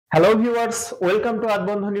Hello viewers, welcome to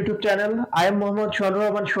Earthbondhon YouTube channel. I am Mohammad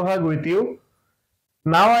Shuanur Sohag with you.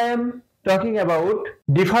 Now I am talking about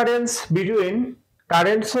difference between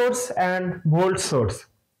current source and volt source.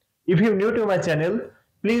 If you are new to my channel,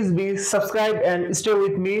 please be subscribed and stay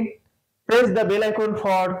with me. Press the bell icon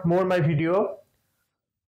for more my video.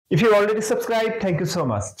 If you already subscribed, thank you so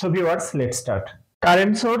much. So viewers, let's start.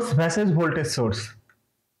 Current source versus voltage source.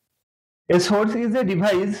 A source is a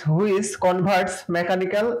device which converts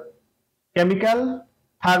mechanical, chemical,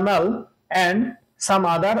 thermal and some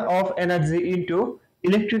other of energy into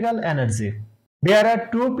electrical energy. There are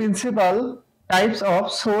two principal types of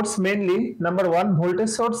source, mainly number one voltage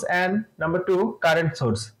source and number two current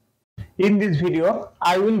source. In this video,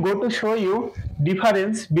 I will go to show you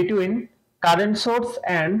difference between current source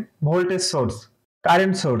and voltage source.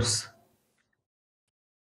 Current source.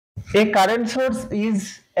 A current source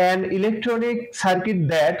is an electronic circuit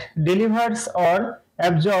that delivers or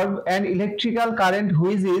absorbs an electrical current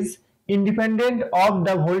which is independent of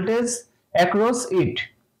the voltage across it.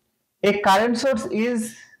 A current source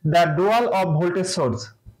is the dual of voltage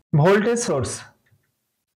source. Voltage source.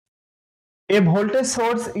 A voltage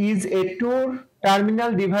source is a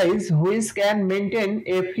two-terminal device which can maintain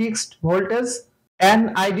a fixed voltage.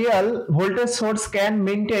 An ideal voltage source can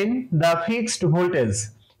maintain the fixed voltage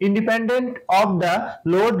independent of the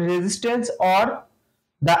load resistance or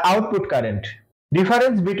the output current.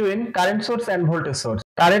 Difference between current source and voltage source.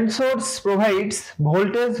 Current source provides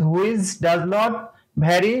voltage which does not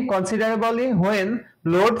vary considerably when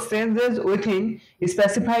load changes within a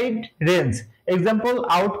specified range. Example,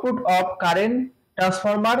 output of current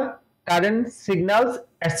transformer, current signals,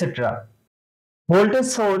 etc. Voltage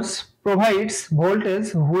source provides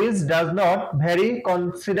voltage which does not vary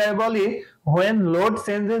considerably when load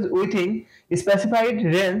changes within a specified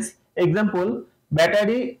range. Example,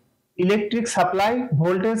 battery, electric supply,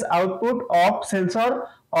 voltage output of sensor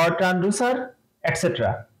or transducer,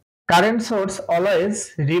 etc. Current source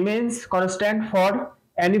always remains constant for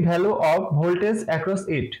any value of voltage across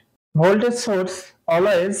it. Voltage source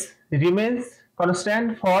always remains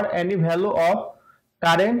constant for any value of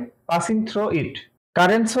current passing through it.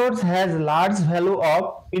 Current source has large value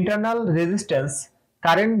of internal resistance.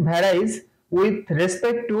 Current varies with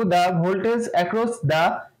respect to the voltage across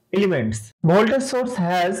the elements. Voltage source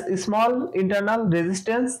has small internal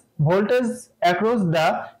resistance. Voltage across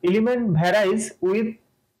the element varies with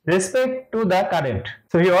respect to the current.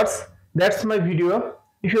 So viewers, that's my video.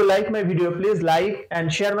 If you like my video, please like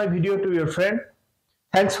and share my video to your friend.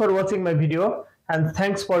 Thanks for watching my video and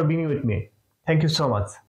thanks for being with me. Thank you so much.